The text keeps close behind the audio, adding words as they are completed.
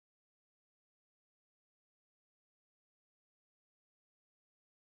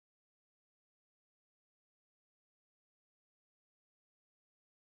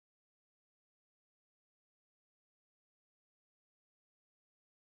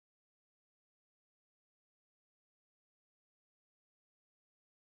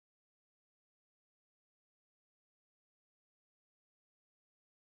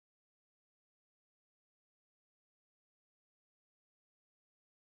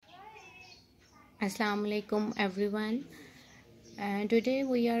Assalamu alaikum everyone. Today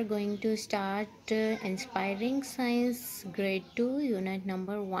we are going to start Inspiring Science Grade 2 Unit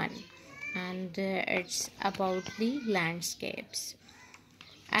number 1, and it's about the landscapes.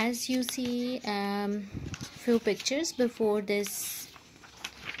 As you see few pictures before this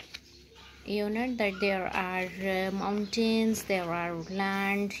unit, that there are mountains, there are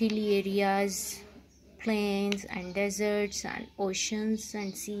land, hilly areas, plains and deserts and oceans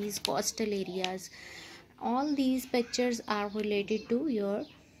and seas, coastal areas. All these pictures are related to your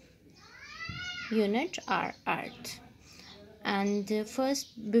unit or earth. And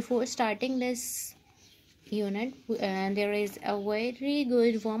first, before starting this unit, there is a very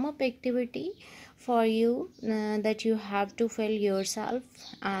good warm-up activity for you that you have to fill yourself,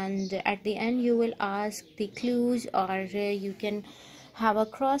 and at the end you will ask the clues, or you can have a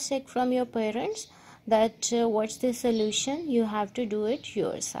cross check from your parents that what's the solution. You have to do it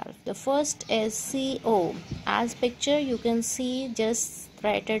yourself. The first is CO. As picture you can see, just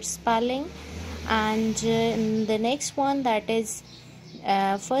write it spelling, and the next one, that is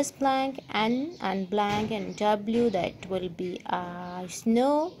first blank N and blank and W, that will be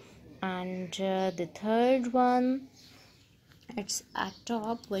snow. And the third one, it's at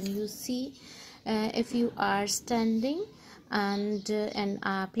top. When you see, if you are standing and in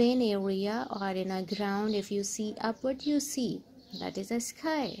a plain area or in a ground, if you see up, what you see, that is a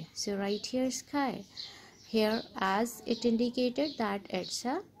sky. So right here sky, here as it indicated that it's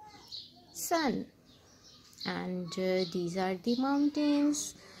a sun. And these are the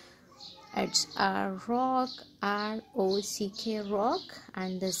mountains. It's a rock, ROCK, rock.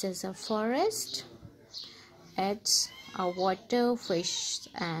 And this is a forest. It's a water, fish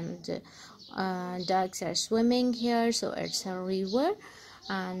and ducks are swimming here, so it's a river.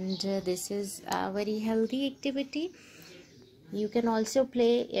 And this is a very healthy activity. You can also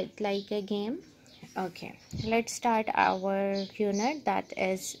play it like a game. Okay, let's start our unit, that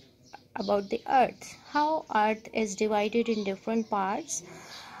is about the earth. How earth is divided in different parts.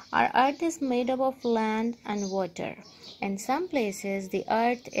 Our earth is made up of land and water. In some places the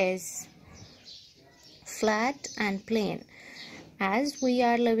earth is flat and plain. As we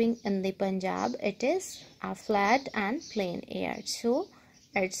are living in the Punjab, it is a flat and plain area. So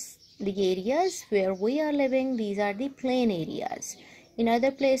it's the areas where we are living, these are the plain areas. In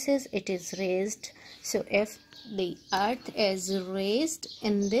other places it is raised. So if the earth is raised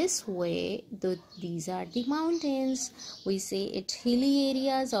in this way, these are the mountains. We say it hilly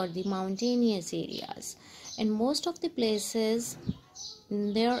areas or the mountainous areas. In most of the places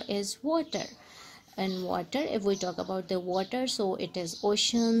there is water. And water, if we talk about the water, so it is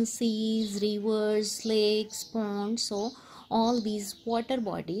oceans, seas, rivers, lakes, ponds. So all these water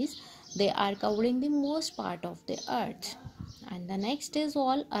bodies, they are covering the most part of the earth. And the next is,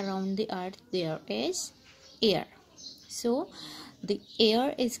 all around the earth there is air. So the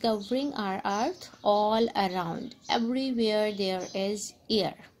air is covering our earth all around. Everywhere there is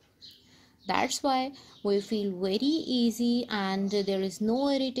air. That's why we feel very easy, and there is no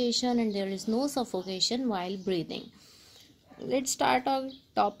irritation and there is no suffocation while breathing. Let's start our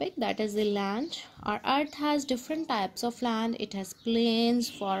topic, that is the land. Our earth has different types of land. It has plains,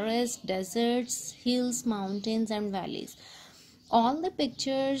 forests, deserts, hills, mountains and valleys. All the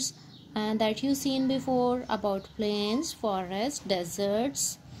pictures that you seen before about plains, forests,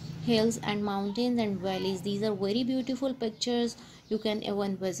 deserts, hills and mountains and valleys, these are very beautiful pictures. You can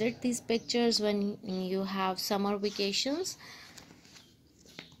even visit these pictures when you have summer vacations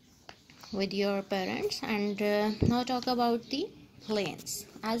with your parents. And now talk about the plains.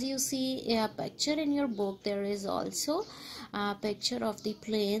 As you see a picture in your book, there is also a picture of the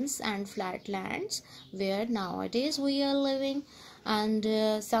plains and flatlands where nowadays we are living.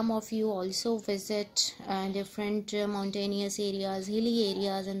 And some of you also visit different mountainous areas, hilly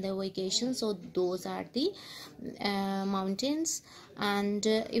areas in their vacation. So those are the mountains. And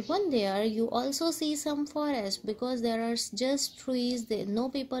even there you also see some forest, because there are just trees. No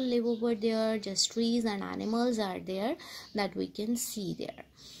people live over there, just trees, and animals are there that we can see there.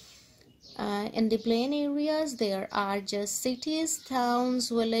 In the plain areas there are just cities, towns,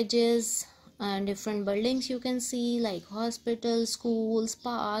 villages, and different buildings you can see, like hospitals, schools,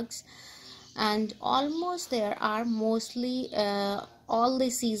 parks. And almost there are mostly all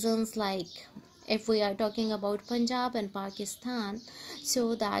the seasons. Like if we are talking about Punjab and Pakistan,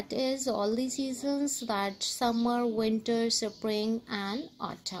 so that is all the seasons, that summer, winter, spring and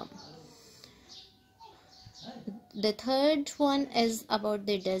autumn. The third one is about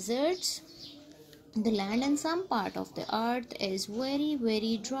the deserts. The land in some part of the earth is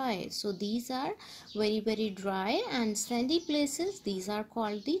very dry. So these are very dry and sandy places. These are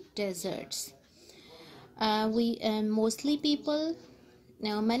called the deserts. We mostly people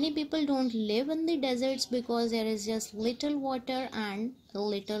now many people don't live in the deserts because there is just little water and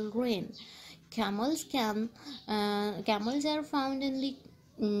little rain. Camels are found in the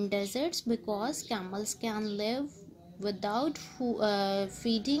deserts because camels can live without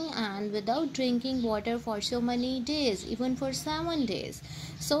feeding and without drinking water for so many days, even for 7 days.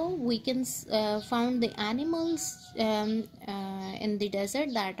 So we can found the animals in the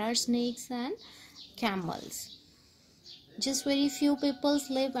desert, that are snakes and camels. Just very few peoples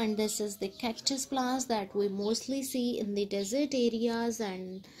live, and this is the cactus plants that we mostly see in the desert areas.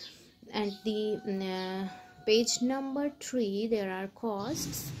 And the page number 3, there are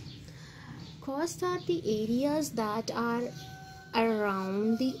coasts. Coasts are the areas that are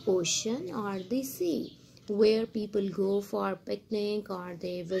around the ocean or the sea, where people go for picnic or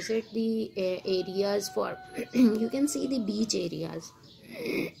they visit the areas for you can see the beach areas.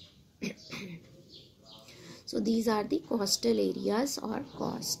 So these are the coastal areas or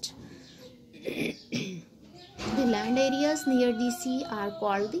coast. The land areas near the sea are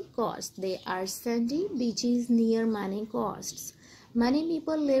called the coast. They are sandy beaches near many coasts. Many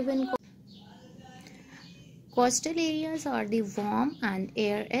people live in coastal areas are the warm and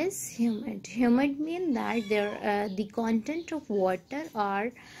air is humid. Humid means that the content of water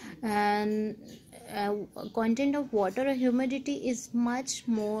or humidity is much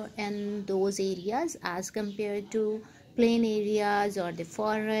more in those areas as compared to plain areas or the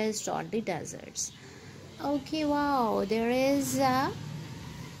forest or the deserts. Okay, wow, there is a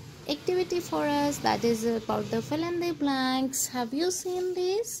activity for us that is about the fill in the blanks. Have you seen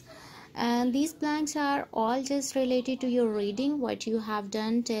these? And these blanks are all just related to your reading, what you have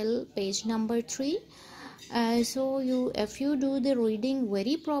done till page number 3. So if you do the reading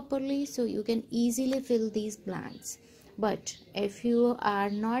very properly, so you can easily fill these blanks. But if you are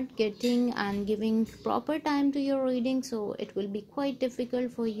not getting and giving proper time to your reading, so it will be quite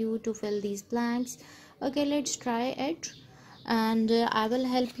difficult for you to fill these blanks. Okay, let's try it, and I will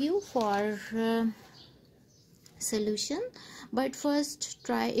help you for solution. But first,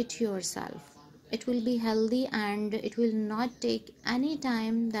 try it yourself. It will be healthy and it will not take any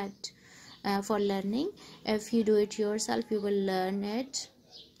time that for learning. If you do it yourself, you will learn it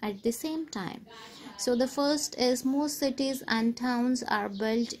at the same time. So the first is, most cities and towns are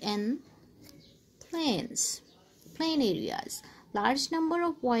built in plain areas. Large number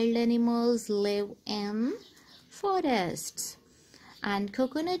of wild animals live in forests. And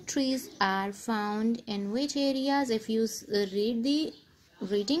coconut trees are found in which areas? If you read the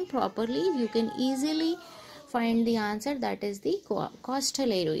reading properly, you can easily find the answer, that is the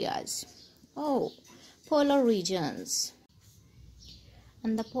coastal areas. Oh, polar regions.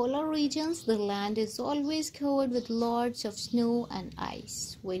 In the polar regions, the land is always covered with lots of snow and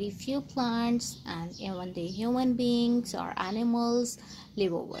ice. Very few plants and even the human beings or animals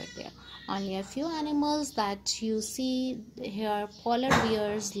live over there. Only a few animals that you see here, polar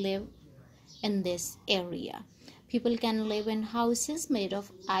bears, live in this area. People can live in houses made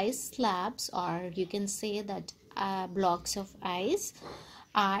of ice slabs, or you can say that blocks of ice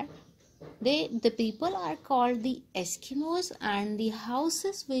are the people are called the Eskimos, and the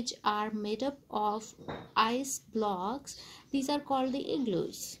houses which are made up of ice blocks, these are called the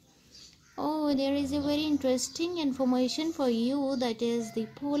igloos. Oh, there is a very interesting information for you, that is the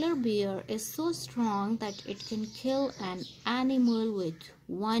polar bear is so strong that it can kill an animal with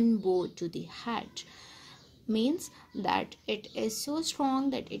one blow to the head. Means that it is so strong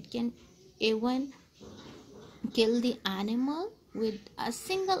that it can even kill the animal with a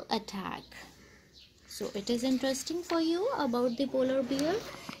single attack. So it is interesting for you about the polar bear.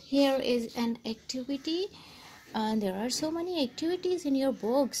 Here is an activity. There are so many activities in your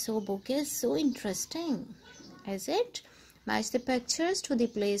book. So book is so interesting, is it? Match the pictures to the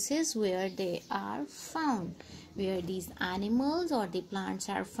places where they are found, where these animals or the plants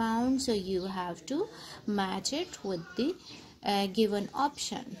are found. So you have to match it with the given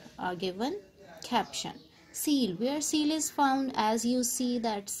option or given caption. Seal, where seal is found? As you see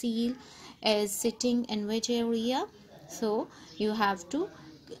that seal is sitting in which area, so you have to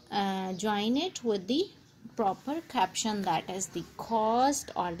join it with the proper caption, that is the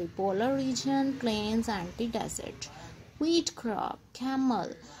coast or the polar region, plains and the desert, wheat crop,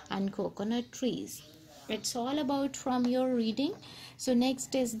 camel and coconut trees. It's all about from your reading. So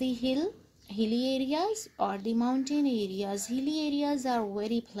next is the hilly areas or the mountain areas. Hilly areas are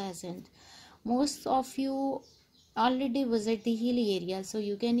very pleasant. Most of you already visit the hilly area, so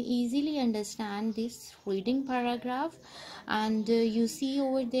you can easily understand this reading paragraph. And you see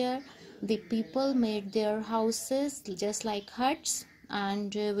over there the people made their houses just like huts,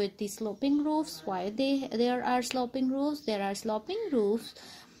 and with the sloping roofs. Why there are sloping roofs? There are sloping roofs.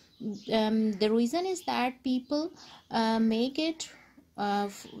 The reason is that people make it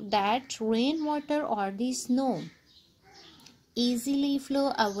that rainwater or the snow easily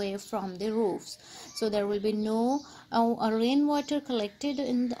flow away from the roofs, so there will be no rainwater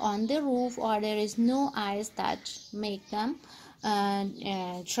collected on the roof, or there is no ice that make them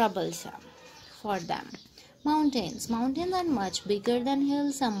troublesome for them. Mountains are much bigger than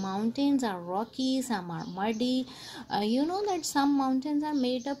hills. Some mountains are rocky, some are muddy. You know that some mountains are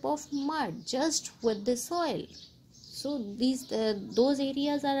made up of mud just with the soil, so those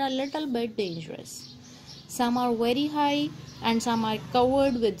areas are a little bit dangerous. Some are very high and some are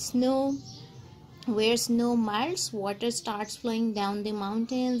covered with snow. Where snow melts, water starts flowing down the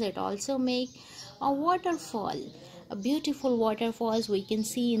mountains. It also makes a waterfall. A beautiful waterfalls we can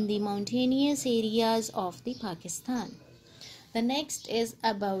see in the mountainous areas of the Pakistan. The next is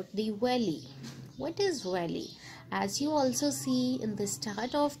about the valley. What is valley? As you also see in the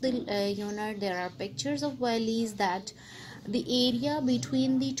start of the unit, there are pictures of valleys, that the area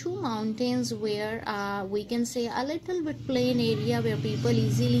between the two mountains, where we can say a little bit plain area where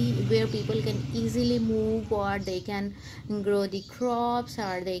people can easily move, or they can grow the crops,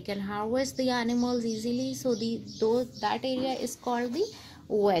 or they can harvest the animals easily. So that area is called the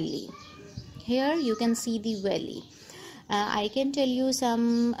valley. Here you can see the valley. I can tell you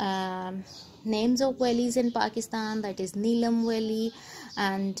some names of valleys in Pakistan, that is Neelam Valley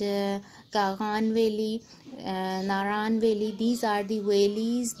and Kaghan Valley, Naran Valley. These are the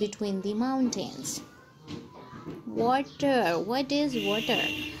valleys between the mountains. Water. What is water?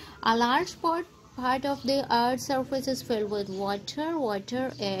 A large part of the earth's surface is filled with water.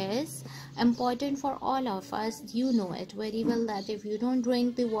 Water is important for all of us. You know it very well that if you don't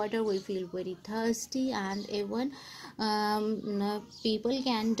drink the water, we feel very thirsty, and even people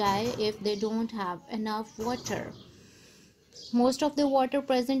can die if they don't have enough water. Most of the water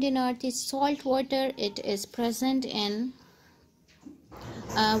present in earth is salt water. It is present in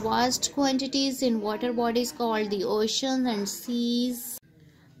vast quantities in water bodies called the oceans and seas.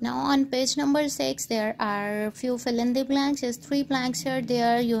 Now on page number 6, there are few fill in the blanks. Just 3 blanks are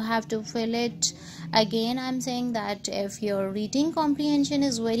there. You have to fill it. Again, I'm saying that if your reading comprehension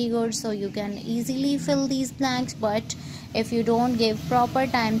is very good, so you can easily fill these blanks, but if you don't give proper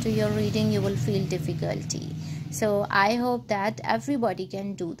time to your reading, you will feel difficulty. So I hope that everybody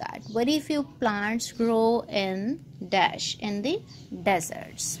can do that. Very few plants grow in the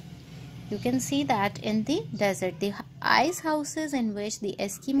deserts. You can see that in the desert, the ice houses in which the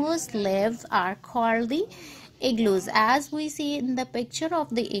Eskimos live are called the igloos. As we see in the picture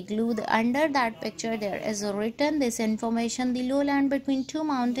of the igloo, under that picture there is written this information: the lowland between two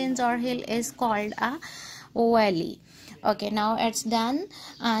mountains or hill is called a valley. Okay, now it's done,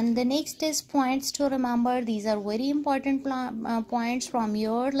 and the next is points to remember. These are very important points from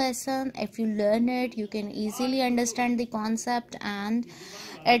your lesson. If you learn it, you can easily understand the concept, and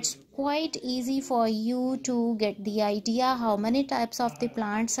it's quite easy for you to get the idea how many types of the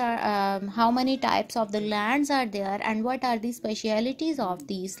plants are, how many types of the lands are there, and what are the specialities of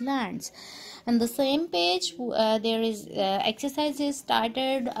these lands. On the same page, there is exercises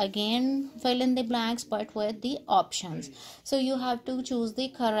started. Again, fill in the blanks but with the options. So you have to choose the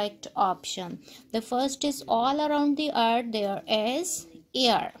correct option. The first is all around the earth there is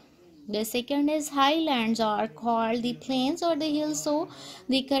air. The second is highlands are called the plains or the hills, so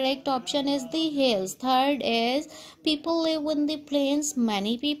the correct option is the hills. Third is people live in the plains,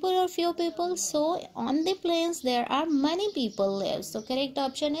 many people or few people, so on the plains there are many people live, so correct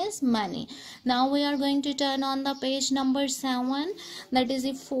option is many. Now we are going to turn on the page number 7, that is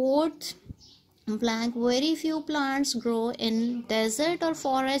the fourth blank. Very few plants grow in desert or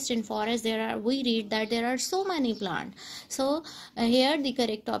forest. In forest we read that there are so many plants, so here the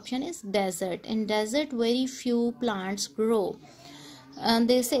correct option is desert. In desert very few plants grow. And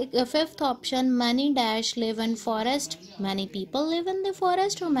they say fifth option, many dash live in forest. Many people live in the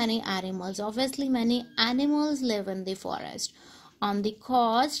forest, or many animals. Obviously many animals live in the forest. On the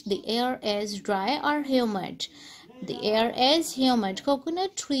coast the air is dry or humid. The air is humid.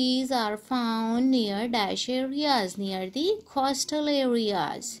 Coconut trees are found near dash areas, near the coastal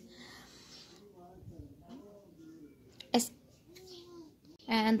areas.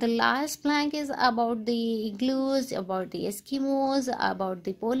 And the last blank is about the igloos, about the Eskimos, about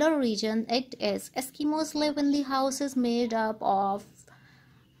the polar region. It is Eskimos live in the houses made up of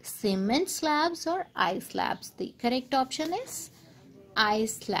cement slabs or ice slabs. The correct option is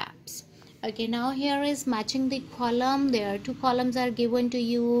ice slabs. Okay, now here is matching the column. There are 2 columns are given to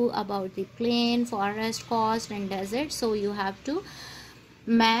you about the plain, forest, coast and desert. So you have to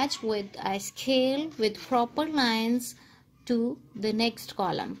match with a scale with proper lines to the next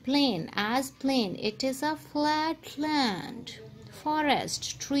column. Plain, as plain, it is a flat land.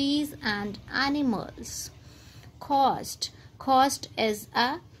 Forest, trees and animals. Coast, coast is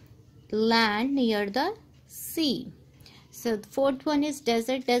a land near the sea. So the fourth one is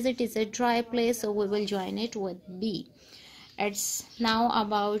desert. Desert is a dry place, so we will join it with B. It's now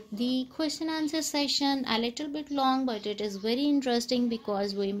about the question answer session, a little bit long, but it is very interesting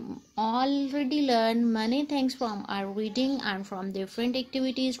because we already learned many things from our reading and from different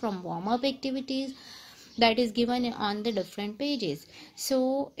activities, from warm-up activities that is given on the different pages.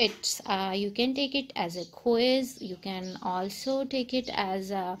 So it's you can take it as a quiz, you can also take it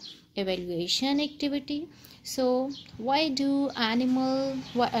as a evaluation activity. So why do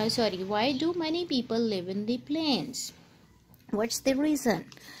many people live in the plains? What's the reason?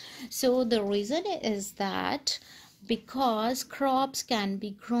 So the reason is that because crops can be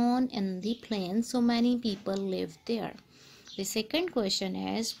grown in the plains, so many people live there. The second question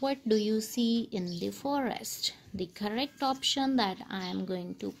is, what do you see in the forest? The correct option that I am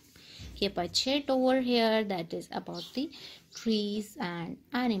going to keep a chat over here, that is about the trees and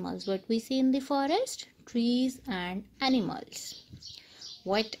animals. What we see in the forest? Trees and animals.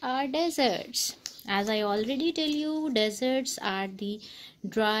 What are deserts? As I already tell you, deserts are the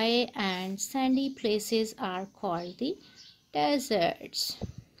dry and sandy places are called the deserts.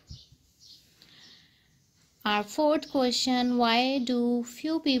 Our fourth question, why do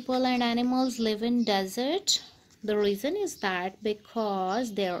few people and animals live in desert? The reason is that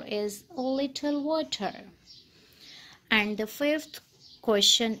because there is little water. And the fifth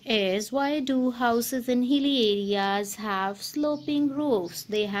question is, why do houses in hilly areas have sloping roofs?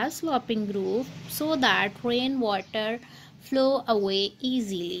 They have sloping roofs so that rainwater flow away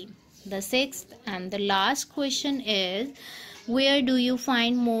easily. The sixth and the last question is, where do you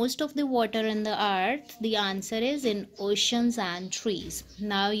find most of the water in the earth? The answer is in oceans and trees.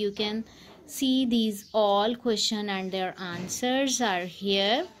 Now you can see these all questions and their answers are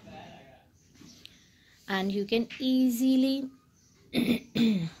here, and you can easily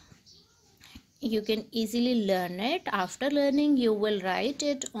learn it. After learning, you will write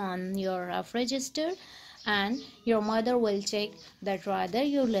it on your rough register, and your mother will check that whether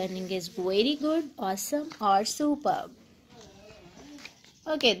your learning is very good, awesome or superb.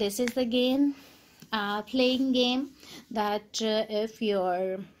 Okay, this is the game, playing game that if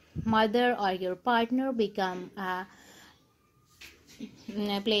your mother or your partner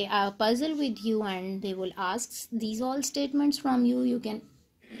play a puzzle with you and they will ask these all statements from you, you can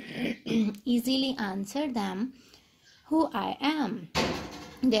easily answer them. Who I am.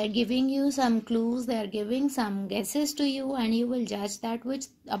 They are giving you some clues, they are giving some guesses to you, and you will judge that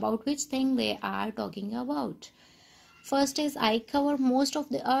about which thing they are talking about. First is, I cover most of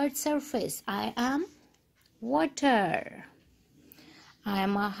the earth's surface. I am water. I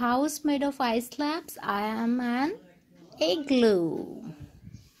am a house made of ice slabs. I am an igloo.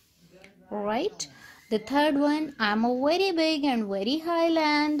 Right? The third one, I am a very big and very high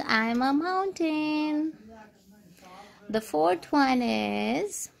land. I am a mountain. The fourth one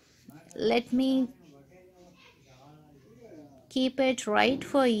is, let me keep it right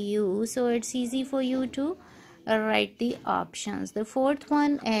for you so it's easy for you to write the options. The fourth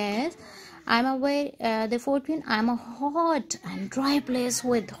one is, I'm a hot and dry place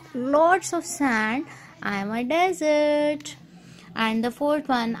with lots of sand. I'm a desert. And the fourth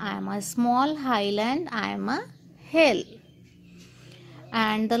one, I'm a small highland. I'm a hill.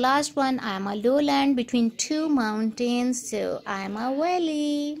 And the last one, I'm a lowland between two mountains, so I'm a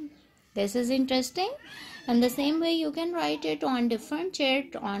valley. This is interesting. And the same way you can write it on different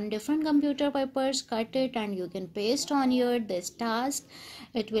chart, on different computer papers, cut it and you can paste on your this task.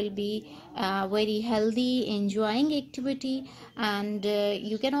 It will be a very healthy, enjoying activity, and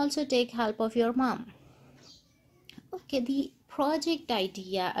you can also take help of your mom. Okay, the project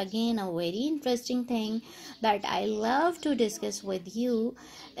idea, again a very interesting thing that I love to discuss with you.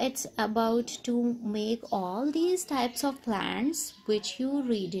 It's about to make all these types of plants which you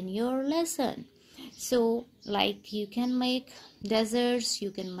read in your lesson. So like you can make deserts,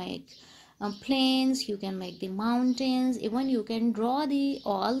 you can make plains, you can make the mountains, even you can draw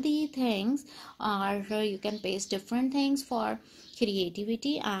all the things, or you can paste different things for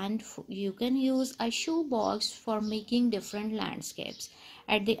creativity, and you can use a shoebox for making different landscapes.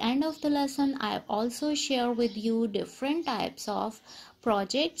 At the end of the lesson, I also share with you different types of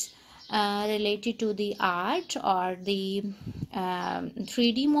projects related to the art or the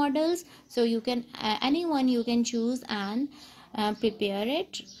 3D models. So you can anyone you can choose and prepare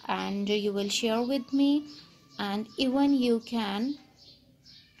it, and you will share with me, and even you can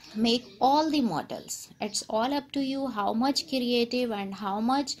make all the models. It's all up to you how much creative and how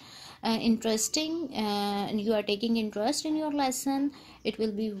much interesting you are taking interest in your lesson. It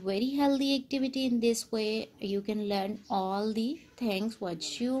will be very healthy activity. In this way you can learn all the things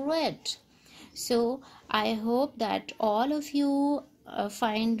what you read. So I hope that all of you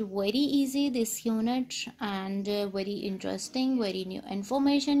find very easy this unit, and very interesting, very new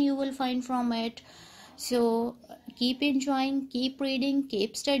information you will find from it. So keep enjoying, keep reading,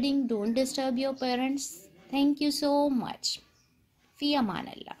 keep studying, don't disturb your parents. Thank you so much. Fi aman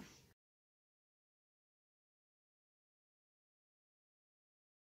Allah.